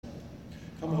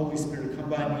Come, Holy Spirit, come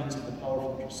by means of the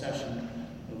powerful intercession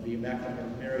of the Immaculate Heart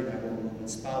of Mary, thy beloved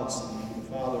spouse, and of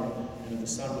the Father, and of the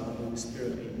Son, and of the Holy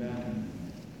Spirit. Amen.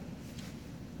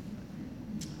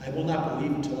 I will not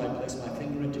believe until I place my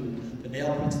finger into the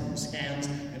nail prints in his hands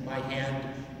and my hand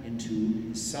into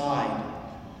his side.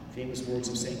 Famous words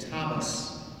of St.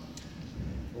 Thomas,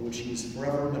 for which he is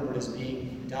forever remembered as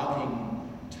being doubting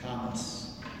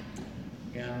Thomas.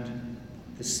 And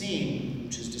the scene,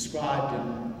 which is described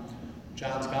in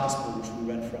John's Gospel, which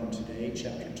we read from today,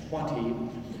 chapter 20,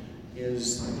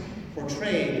 is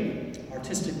portrayed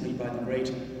artistically by the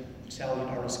great Italian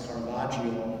artist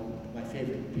Caravaggio, one of my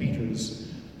favorite painters.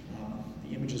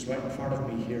 The image is right in front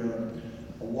of me here.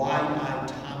 A wide-eyed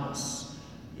Thomas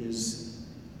is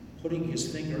putting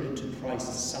his finger into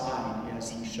Christ's side as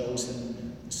he shows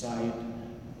him the side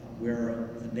where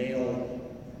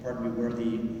where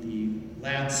the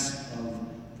lance of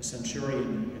the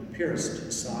centurion had pierced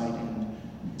his side and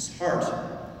his heart.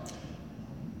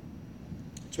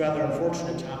 It's rather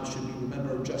unfortunate Thomas should be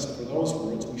remembered just for those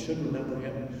words. We should remember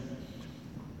him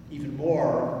even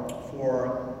more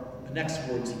for the next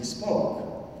words he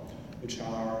spoke, which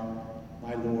are,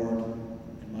 my Lord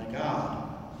and my God.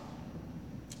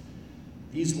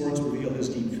 These words reveal his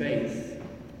deep faith.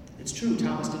 It's true,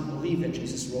 Thomas didn't believe that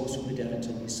Jesus rose from the dead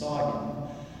until he saw him,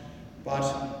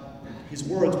 but his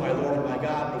words, my Lord and my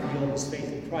God, reveal his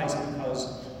faith in Christ,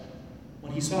 because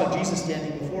when he saw Jesus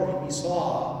standing before him, he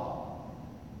saw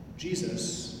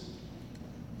Jesus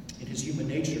in his human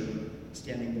nature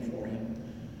standing before him.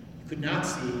 He could not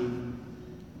see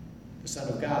the Son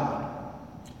of God.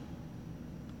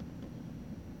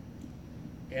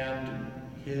 And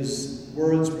his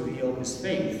words reveal his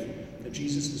faith that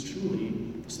Jesus is truly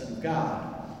the Son of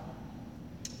God.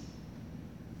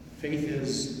 Faith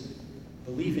is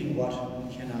believing what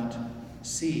we cannot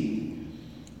see.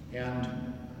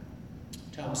 And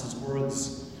Thomas's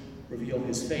words reveal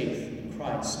his faith in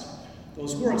Christ.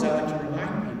 Those words, I like to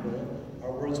remind people,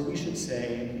 are words we should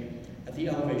say at the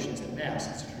elevations at Mass.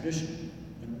 It's a tradition.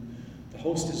 When the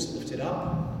host is lifted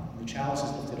up, the chalice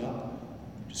is lifted up,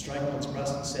 to strike one's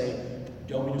breast and say,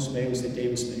 Dominus meus et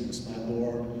Deus meus, my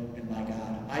Lord and my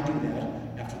God. I do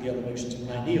that after the elevations.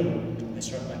 When I kneel, I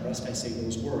strike my breast, I say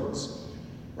those words,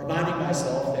 reminding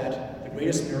myself that the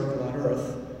greatest miracle on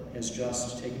earth has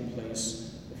just taken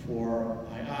place before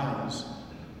my eyes.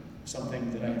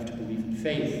 Something that I have to believe in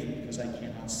faith, because I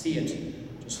cannot see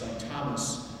it, just like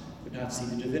Thomas could not see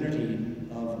the divinity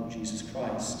of Jesus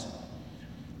Christ.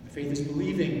 Faith is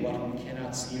believing what we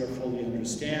cannot see or fully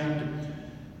understand.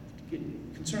 It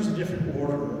concerns a different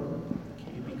order,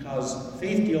 because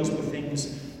faith deals with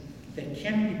things that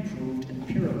can't be proved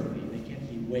empirically. They can't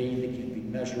be weighed, they can't be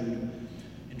measured.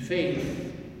 In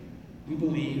faith, we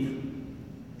believe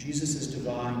Jesus is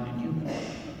divine and human,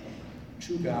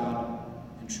 true God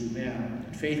and true man.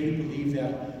 In faith, we believe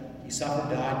that he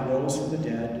suffered, died, rose from the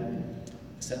dead,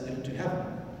 ascended into heaven.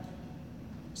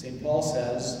 St. Paul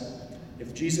says,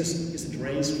 if Jesus isn't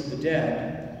raised from the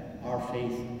dead, our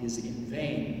faith is in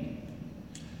vain.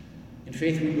 In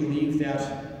faith, we believe that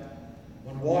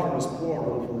when water is poured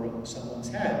over someone's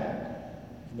head,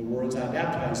 and the words, I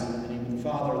baptize you in the name of the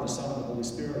Father, the Son, and the Holy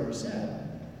Spirit are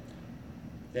said,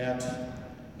 that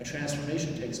a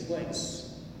transformation takes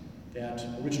place, that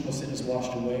original sin is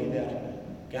washed away,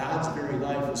 that God's very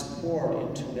life is poured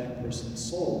into that person's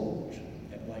soul,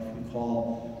 that life we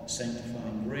call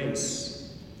sanctifying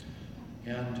grace.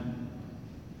 And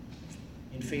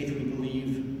in faith, we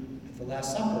believe at the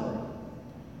Last Supper,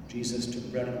 Jesus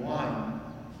took bread and wine.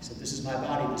 He said, this is my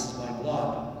body, this is my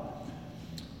blood.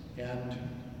 And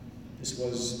this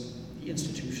was the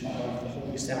institution of the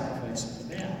holy sacrifice of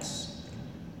the Mass.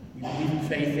 We believe in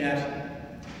faith that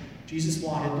Jesus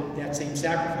wanted that same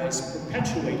sacrifice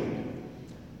perpetuated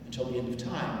until the end of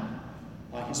time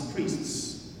by his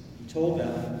priests. He told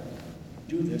them,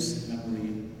 do this in memory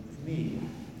of me.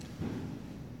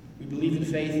 We believe in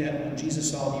faith that when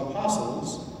Jesus saw the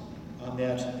apostles on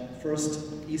that first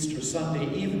Easter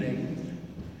Sunday evening,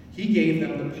 he gave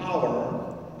them the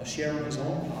power, a share of his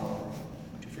own power,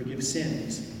 to forgive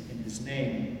sins in his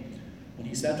name. When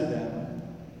he said to them,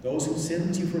 those whose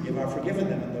sins you forgive are forgiven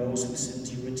them, and those whose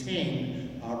sins you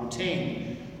retain are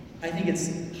retained. I think it's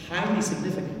highly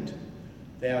significant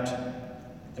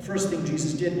that the first thing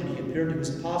Jesus did when he appeared to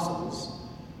his apostles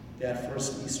that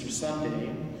first Easter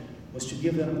Sunday was to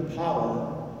give them the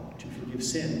power to forgive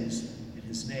sins in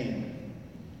his name.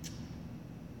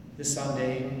 This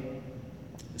Sunday,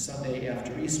 the Sunday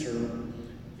after Easter,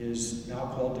 is now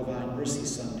called Divine Mercy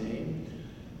Sunday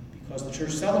because the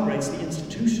Church celebrates the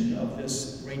institution of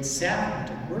this great sacrament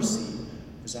of mercy,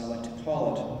 as I like to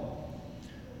call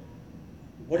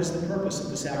What is the purpose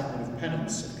of the sacrament of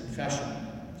penance, of confession?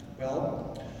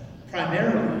 Well,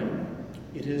 primarily,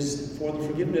 it is for the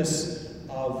forgiveness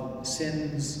of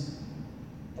sins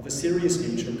of a serious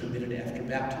nature committed after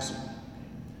baptism.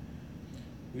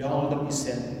 We all know that we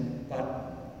sin,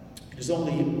 but it is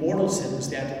only mortal sins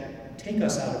that take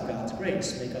us out of God's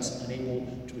grace, make us unable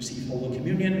to receive Holy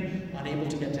Communion, unable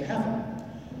to get to heaven.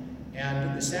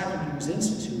 And the sacrament was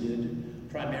instituted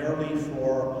primarily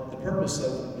for the purpose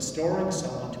of restoring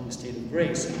someone to a state of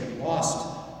grace who had lost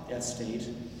that state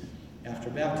after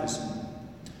baptism.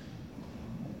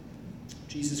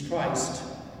 Jesus Christ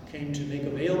came to make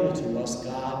available to us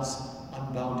God's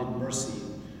unbounded mercy.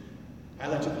 I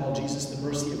like to call Jesus the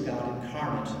mercy of God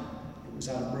incarnate. It was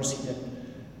out of mercy that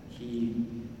he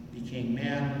became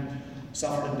man,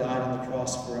 suffered and died on the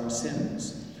cross for our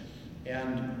sins.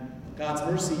 And God's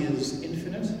mercy is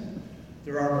infinite.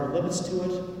 There are no limits to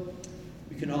it.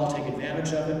 We can all take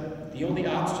advantage of it. The only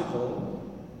obstacle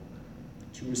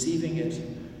to receiving it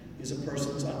is a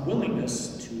person's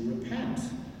unwillingness to repent,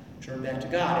 turn back to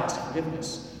God, ask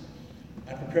forgiveness.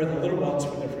 I prepare the little ones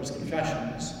for their first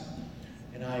confessions,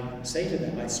 and I say to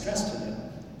them, I stress to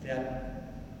them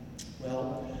that,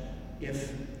 well,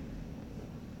 if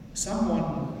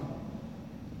someone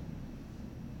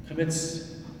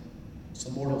commits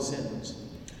some mortal sins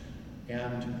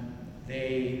and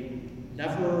they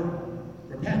never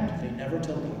repent, they never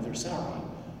tell God they're sorry,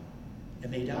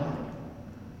 and they die,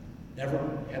 never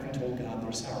having told God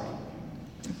they're sorry,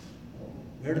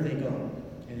 where do they go?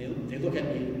 And they look at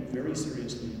me very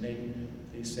seriously, and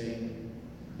they say,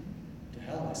 to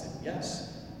hell. I said,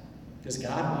 yes. Does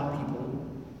God want people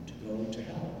to go to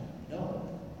hell?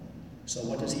 No. So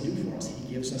what does he do for us?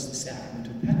 He gives us the sacrament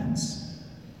of penance,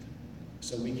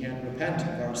 so we can repent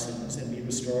of our sins and be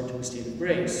restored to a state of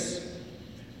grace.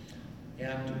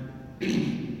 And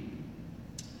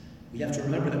we have to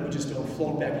remember that we just don't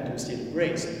float back into a state of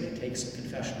grace. I mean, it takes a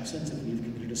confession of sins if we've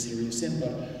committed a serious sin,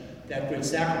 but that great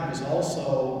sacrament is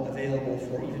also available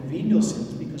for even venial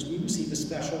sins, because we receive a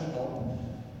special help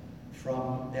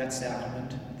from that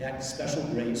sacrament, that special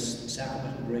grace, the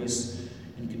sacramental grace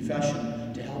in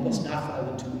confession, to help us not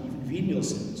fall into even venial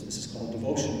sins. This is called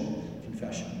devotional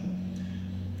confession.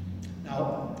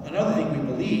 Now, another thing we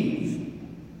believe,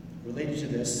 related to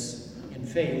this in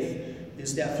faith,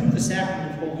 is that through the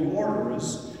sacrament of holy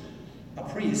orders, a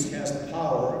priest has the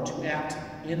power to act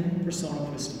in persona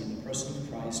Christi, in the person of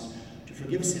Christ, to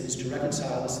forgive sins, to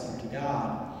reconcile the sinner to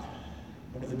God.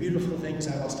 One of the beautiful things,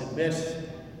 I must admit,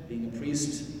 being a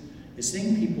priest, is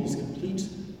seeing people's complete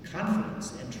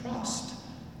confidence and trust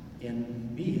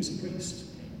in me as a priest.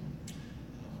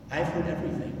 I've heard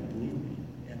everything, believe me.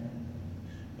 And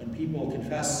when people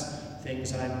confess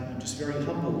things, I'm just very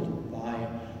humbled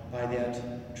by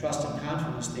that trust and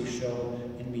confidence they show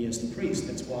in me as the priest.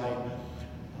 That's why,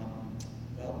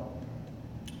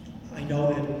 I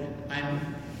know that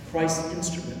I'm Christ's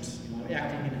instrument,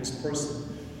 acting in his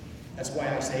person. That's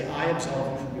why I say, I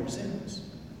absolve you from your sins.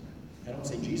 I don't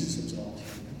say Jesus absolves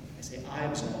you. I say, I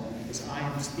absolve you, because I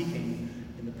am speaking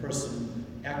in the person,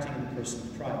 acting in the person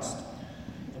of Christ.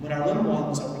 And when our little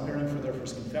ones are preparing for their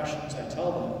first confessions, I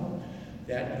tell them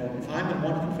that, if I'm in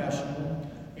one confessional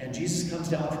and Jesus comes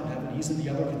down from heaven, he's in the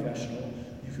other confessional,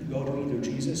 you can go to either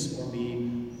Jesus or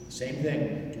me, same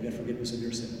thing, to get forgiveness of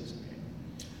your sins.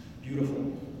 Okay?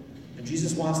 Beautiful. And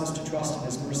Jesus wants us to trust in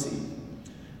his mercy.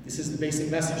 This is the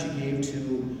basic message he gave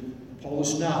to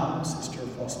Polish nun, Sister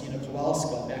Faustina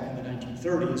Kowalska, back in the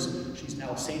 1930s. She's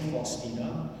now Saint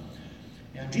Faustina.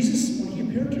 And Jesus, when he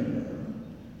appeared to her,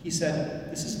 he said,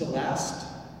 this is the last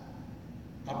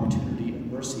opportunity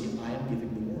of mercy I am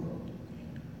giving the world.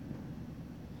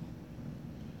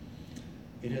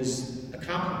 It is a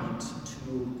compliment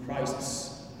to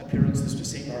Christ's appearances to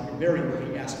St. Margaret Mary, where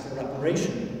he asked for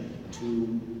reparation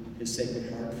to his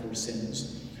Sacred Heart for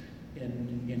sins.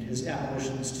 In his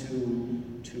apparitions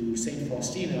to St.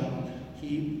 Faustina,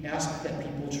 he asked that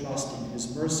people trust in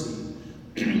his mercy.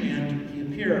 And he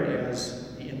appeared,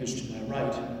 as the image to my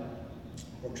right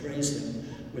portrays him,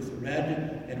 with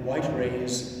red and white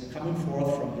rays coming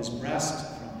forth from his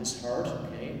breast, from his heart,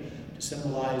 to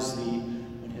symbolize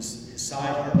when his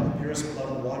side heart, the purest blood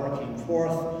and water came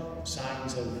forth,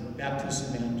 signs of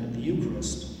baptism and the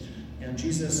Eucharist. And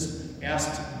Jesus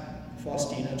asked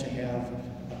Faustina to have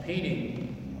a painting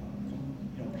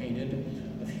painted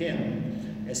of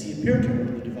him as he appeared to her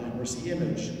in the Divine Mercy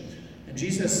image. And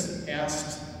Jesus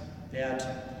asked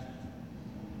that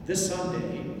this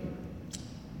Sunday,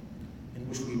 in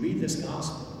which we read this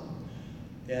gospel,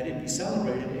 that it be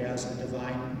celebrated as a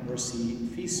Divine Mercy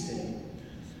feast day.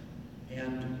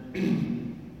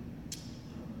 And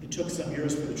it It took some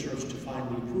years for the church to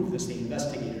finally approve this. They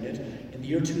investigated it. In the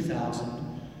year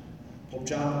 2000, Pope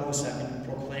John Paul II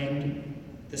proclaimed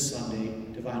this Sunday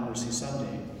Divine Mercy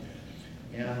Sunday.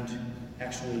 And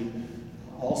actually,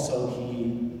 also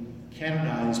he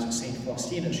canonized St.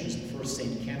 Faustina. She's the first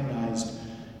saint canonized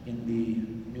in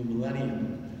the new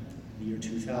millennium, in the year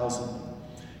 2000.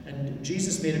 And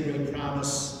Jesus made a great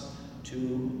promise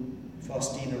to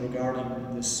Faustina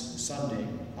regarding this Sunday.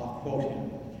 I'll quote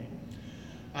him. Okay.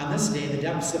 On this day, the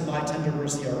depths of my tender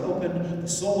mercy are open. The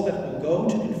soul that will go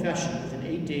to confession within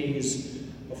 8 days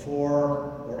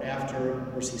before or after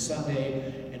Mercy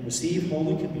Sunday and receive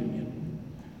Holy Communion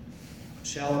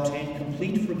shall obtain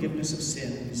complete forgiveness of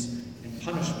sins and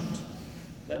punishment.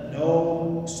 Let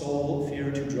no soul fear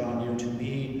to draw near to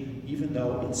me, even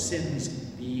though its sins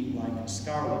be like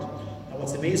scarlet. Now,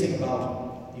 what's amazing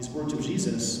about these words of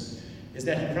Jesus is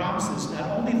that he promises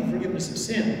not only the forgiveness of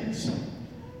sins,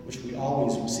 which we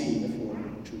always receive if we're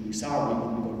truly sorry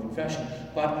when we go to confession,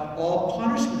 but all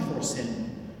punishment for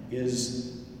sin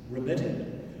is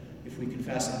remitted if we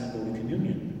confess and then go to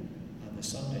communion on this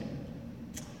Sunday.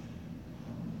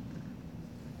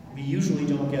 We usually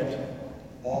don't get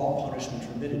all punishment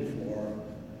remitted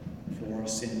for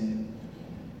sin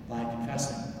by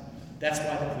confessing. That's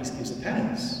why the priest gives a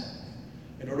penance,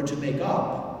 in order to make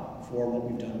up for what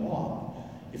we've done wrong.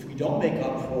 If we don't make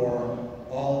up for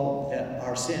all that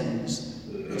our sins,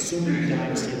 assuming we die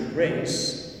in a state of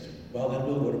grace, well, then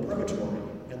we'll go to purgatory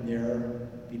and there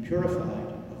be purified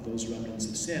of those remnants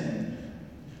of sin.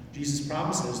 Jesus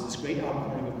promises this great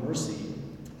outpouring of mercy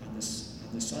on this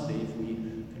Sunday if we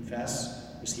confess,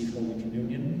 receive Holy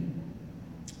Communion.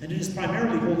 And it is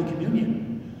primarily Holy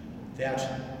Communion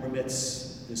that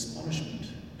remits this punishment.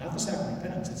 Not the sacrament of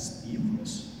penance, it's the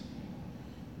Eucharist.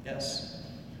 Yes,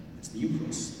 it's the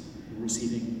Eucharist we're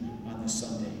receiving on this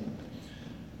Sunday.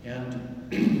 And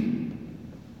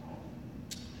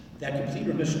that complete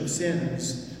remission of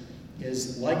sins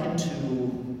is likened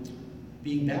to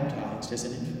being baptized as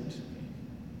an infant,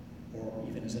 or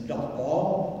even as an adult.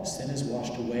 All sin is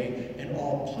washed away, and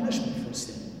all punishment for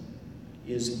sin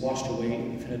is washed away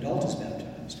if an adult is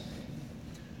baptized.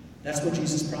 That's what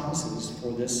Jesus promises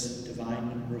for this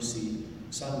Divine Mercy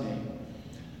Sunday.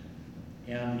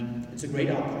 And it's a great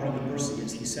outpouring of mercy,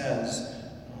 as he says,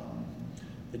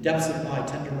 the depths of my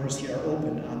tender mercy are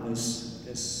open on this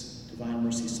Divine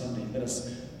Mercy Sunday. Let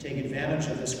us take advantage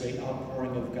of this great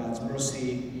outpouring of God's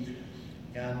mercy,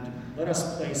 and let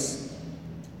us place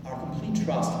our complete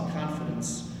trust and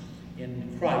confidence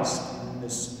in Christ, in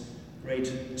this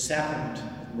great sacrament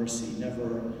of mercy,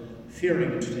 never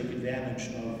fearing to take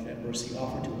advantage of that mercy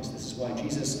offered to us. This is why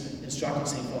Jesus instructed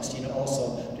St. Faustina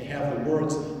also to have the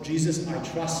words, "Jesus, I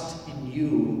trust in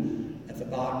you," at the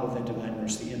bottom of that Divine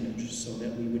Mercy image, so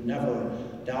that we would never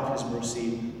doubt his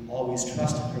mercy, always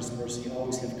trust in his mercy,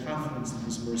 always have confidence in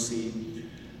his mercy,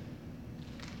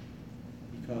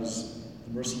 because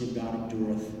the mercy of God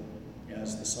endureth,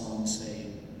 as the Psalms say,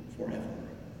 forever.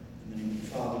 In the name of the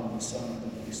Father, and the Son, and the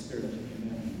Holy Spirit. Amen.